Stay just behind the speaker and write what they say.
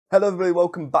Hello everybody,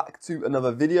 welcome back to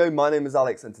another video. My name is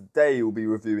Alex and today we'll be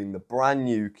reviewing the brand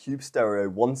new Cube Stereo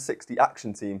 160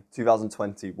 ActionTeam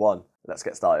 2021. Let's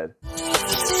get started.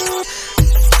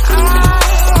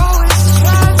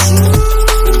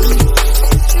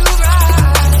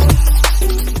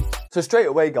 So straight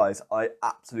away guys, I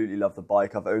absolutely love the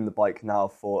bike. I've owned the bike now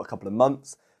for a couple of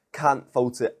months. Can't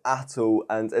fault it at all,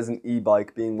 and as an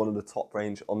e-bike being one of the top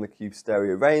range on the Cube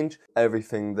Stereo range,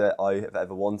 everything that I have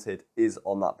ever wanted is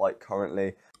on that bike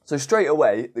currently. So straight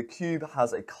away, the Cube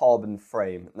has a carbon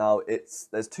frame. Now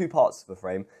there's two parts to the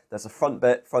frame. There's a front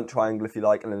bit, front triangle if you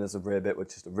like, and then there's a rear bit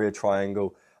which is the rear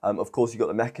triangle. Of course you've got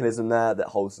the mechanism there that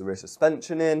holds the rear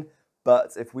suspension in,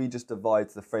 but if we just divide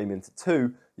the frame into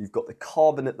two, you've got the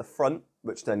carbon at the front,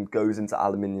 which then goes into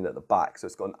aluminium at the back. So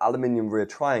it's got an aluminium rear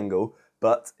triangle,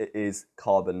 but it is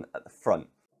carbon at the front.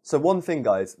 So one thing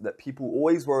guys that people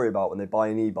always worry about when they buy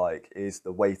an e-bike is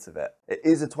the weight of it. It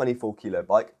is a 24 kilo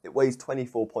bike, it weighs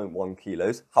 24.1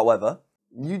 kilos. However,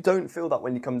 you don't feel that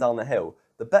when you come down the hill.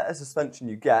 The better suspension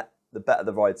you get, the better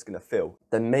the ride's gonna feel.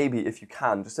 Then maybe if you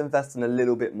can, just invest in a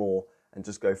little bit more and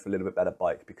just go for a little bit better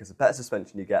bike, because the better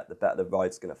suspension you get, the better the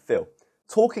ride's gonna feel.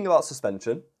 Talking about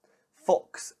suspension,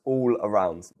 Fox all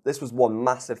around. This was one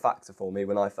massive factor for me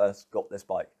when I first got this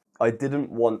bike. I didn't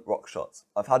want rock shots.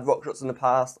 I've had rock shots in the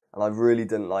past and I really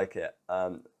didn't like it.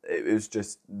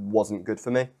 It wasn't good for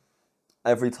me.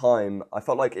 Every time I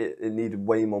felt like it needed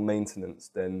way more maintenance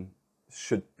than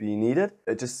should be needed.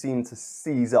 It just seemed to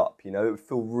seize up, you know, it would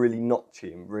feel really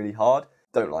notchy and really hard.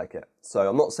 Don't like it. So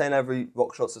I'm not saying every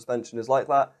rock shot suspension is like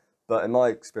that, but in my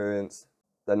experience,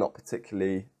 they're not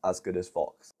particularly as good as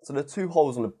Fox. So the two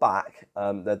holes on the back,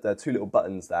 they're two little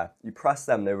buttons there. You press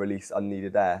them, they release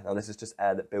unneeded air. Now this is just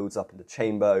air that builds up in the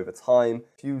chamber over time.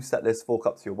 If you set this fork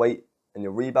up to your weight and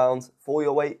your rebound for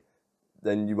your weight,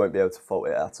 then you won't be able to fault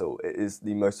it at all. It is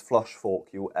the most flush fork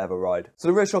you'll ever ride. So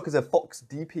the rear shock is a Fox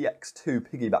DPX2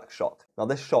 piggyback shock. Now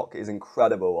this shock is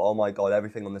incredible. Oh my God,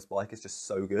 everything on this bike is just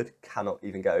so good. Cannot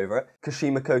even get over it.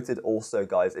 Kashima coated also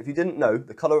guys. If you didn't know,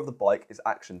 the color of the bike is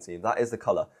ActionTeam. That is the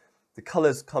color. The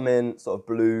colors come in sort of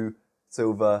blue,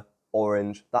 silver,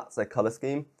 orange. That's their color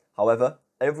scheme. However,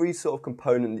 every sort of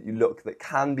component that you look that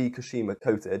can be Kashima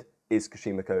coated is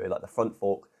Kashima coated, like the front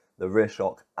fork, the rear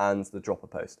shock and the dropper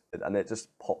post, and it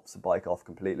just pops the bike off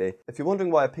completely. If you're wondering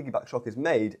why a piggyback shock is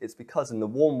made, it's because in the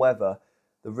warm weather,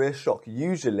 the rear shock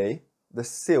usually, the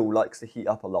seal likes to heat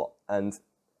up a lot and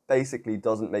basically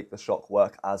doesn't make the shock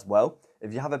work as well.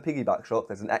 If you have a piggyback shock,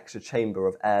 there's an extra chamber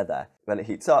of air there. When it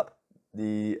heats up,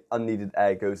 the unneeded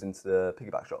air goes into the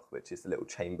piggyback shock, which is the little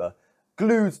chamber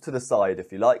glued to the side,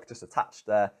 if you like, just attached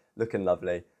there, looking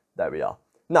lovely. There we are.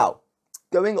 Now,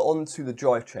 going on to the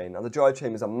drivetrain. Now the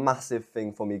drivetrain is a massive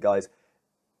thing for me guys.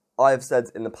 I have said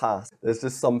in the past, there's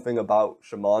just something about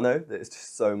Shimano that is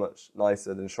just so much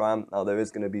nicer than SRAM. Now there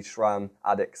is going to be SRAM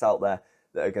addicts out there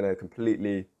that are going to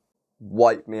completely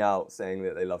wipe me out saying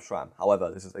that they love SRAM.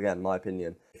 However, this is again my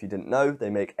opinion. If you didn't know, they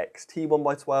make XT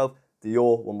 1x12,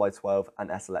 Dior 1x12 and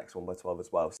SLX 1x12 as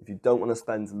well. So if you don't want to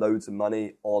spend loads of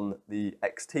money on the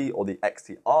XT or the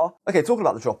XTR. Okay, talking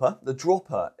about the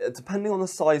dropper, depending on the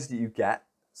size that you get,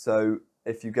 so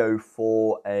if you go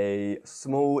for a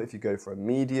small, if you go for a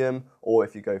medium, or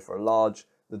if you go for a large,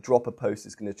 the dropper post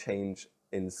is going to change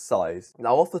in size.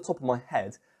 Now off the top of my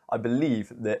head, I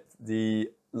believe that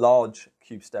the large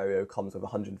Cube Stereo comes with a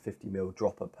 150mm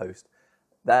dropper post.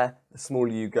 There, the smaller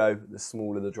you go, the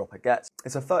smaller the dropper gets.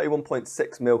 It's a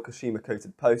 31.6mm Kashima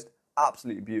coated post,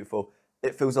 absolutely beautiful.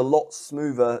 It feels a lot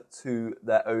smoother to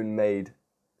their own made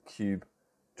Cube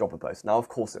dropper post. Now of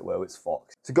course it will, it's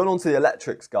Fox. So going on to the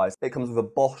electrics guys, it comes with a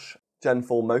Bosch Gen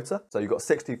 4 motor. So you've got a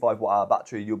 65 watt hour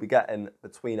battery, you'll be getting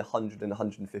between 100 and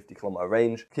 150 kilometer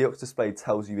range. Kiosk display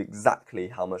tells you exactly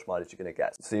how much mileage you're gonna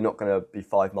get. So you're not gonna be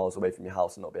 5 miles away from your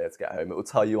house and not be able to get home. It will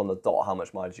tell you on the dot how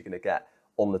much mileage you're gonna get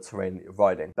on the terrain that you're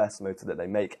riding. Best motor that they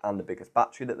make and the biggest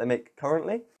battery that they make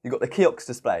currently. You've got the kiosk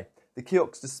display. The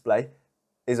kiosk display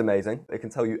is amazing. It can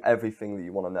tell you everything that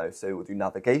you want to know. So it will do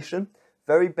navigation,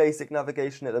 very basic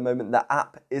navigation at the moment. The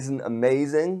app isn't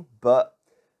amazing, but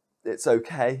it's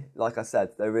okay. Like I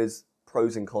said, there is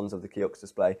pros and cons of the kiosk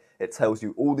display. It tells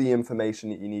you all the information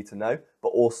that you need to know, but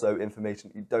also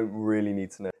information you don't really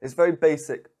need to know. It's very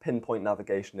basic pinpoint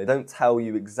navigation. They don't tell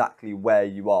you exactly where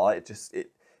you are. It's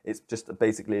just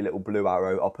basically a little blue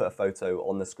arrow. I'll put a photo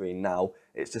on the screen now.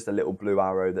 It's just a little blue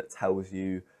arrow that tells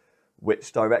you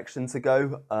which direction to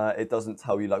go. It doesn't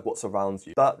tell you like what surrounds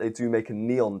you, but they do make a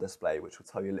neon display which will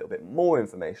tell you a little bit more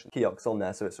information. Kiosk's on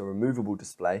there, so it's a removable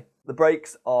display. The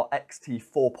brakes are XT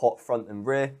 4-pot front and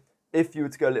rear. If you were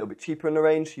to go a little bit cheaper in the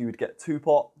range, you would get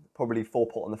 2-pot, probably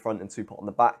 4-pot on the front and 2-pot on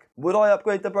the back. Would I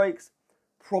upgrade the brakes?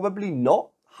 Probably not.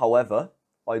 However,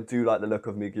 I do like the look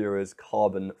of Magura's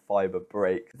carbon fibre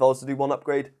brake. If I was to do one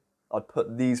upgrade, I'd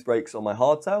put these brakes on my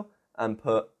hardtail and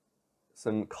put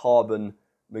some carbon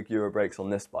Magura brakes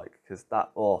on this bike, because that,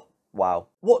 oh, wow.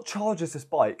 What charges this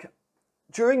bike?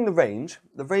 During the range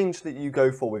that you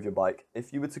go for with your bike,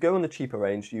 if you were to go on the cheaper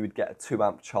range, you would get a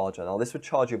 2-amp charger. Now this would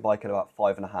charge your bike in about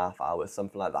 5.5 hours,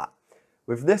 something like that.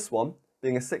 With this one,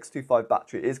 being a 625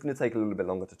 battery, it is going to take a little bit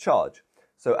longer to charge.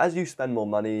 So as you spend more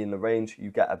money in the range,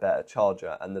 you get a better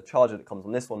charger. And the charger that comes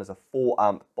on this one is a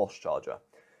 4-amp Bosch charger.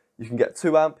 You can get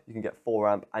 2-amp, you can get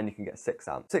 4-amp, and you can get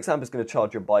 6-amp. 6-amp is going to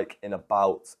charge your bike in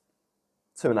about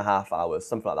 2.5 hours,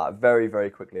 something like that, very,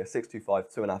 very quickly. A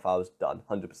 625, 2.5 hours, done,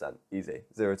 100%, easy,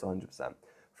 0 to 100%.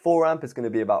 4-amp is going to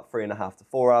be about 3.5 to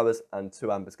 4 hours, and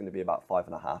 2-amp is going to be about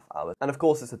 5.5 hours. And of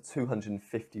course, it's a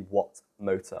 250-watt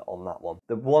motor on that one.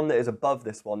 The one that is above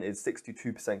this one is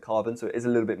 62% carbon, so it is a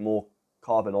little bit more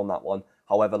carbon on that one.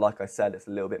 However, like I said, it's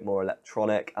a little bit more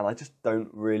electronic, and I just don't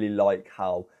really like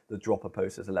how the dropper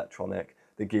post is electronic,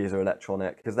 the gears are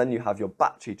electronic, because then you have your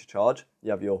battery to charge, you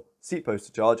have your seat post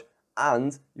to charge,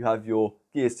 and you have your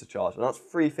gears to charge. And that's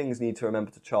 3 things you need to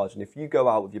remember to charge. And if you go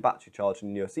out with your battery charged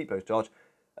and your seat post charged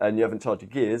and you haven't charged your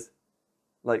gears,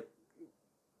 like,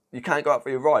 you can't go out for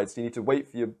your rides. You need to wait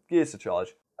for your gears to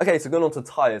charge. Okay, so going on to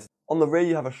tyres. On the rear,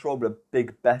 you have a Schroebler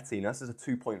Big Betty. Now, this is a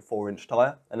 2.4-inch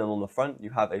tyre. And then on the front, you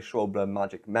have a Schroebler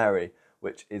Magic Mary,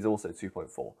 which is also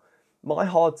 2.4. My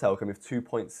hardtail came with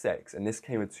 2.6, and this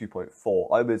came with 2.4.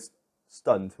 I was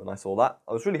stunned when I saw that.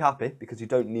 I was really happy because you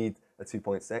don't need a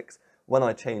 2.6. When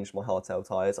I change my hardtail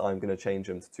tyres, I'm going to change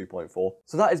them to 2.4.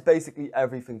 So that is basically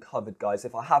everything covered, guys.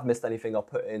 If I have missed anything, I'll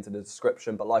put it into the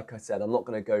description. But like I said, I'm not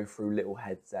going to go through little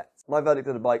headsets. My verdict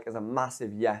of the bike is a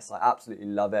massive yes. I absolutely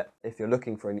love it. If you're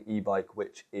looking for an e-bike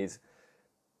which is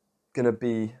going to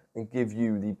be and give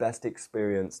you the best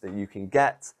experience that you can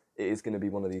get, it is going to be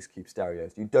one of these Cube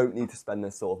Stereos. You don't need to spend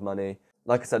this sort of money.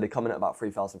 Like I said, they come in at about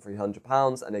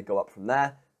 £3,300 and they go up from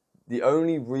there. The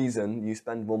only reason you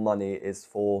spend more money is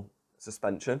for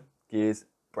suspension, gears,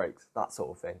 brakes, that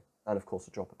sort of thing. And of course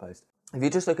the dropper post. If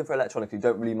you're just looking for electronics, you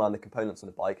don't really mind the components on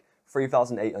the bike,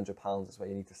 £3,800 is where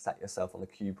you need to set yourself on the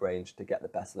Cube range to get the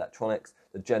best electronics,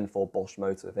 the Gen 4 Bosch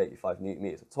motor with 85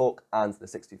 Nm of torque and the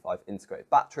 65 integrated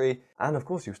battery. And of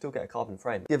course, you'll still get a carbon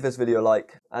frame. Give this video a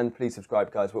like and please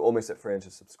subscribe, guys. We're almost at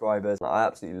 300 subscribers. I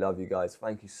absolutely love you guys.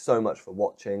 Thank you so much for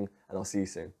watching and I'll see you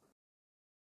soon.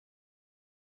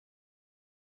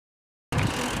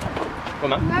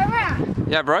 Come on, man. Where are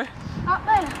we? Yeah, bro. Up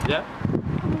there. Yeah.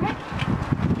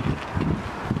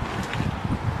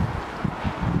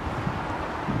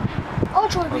 I'll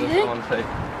try to read it.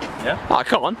 Yeah? Oh,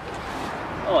 come on.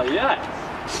 Oh, yes.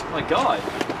 My God.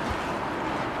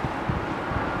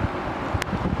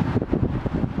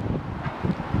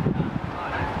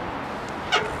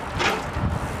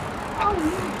 Oh,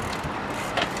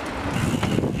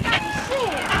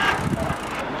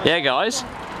 yeah, guys.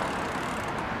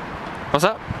 What's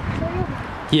up?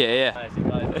 Yeah, yeah. Nice,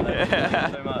 guys.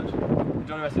 Thank you so much.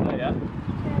 Enjoy the rest of the day, yeah?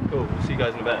 Cool. We'll see you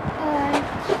guys in a bit.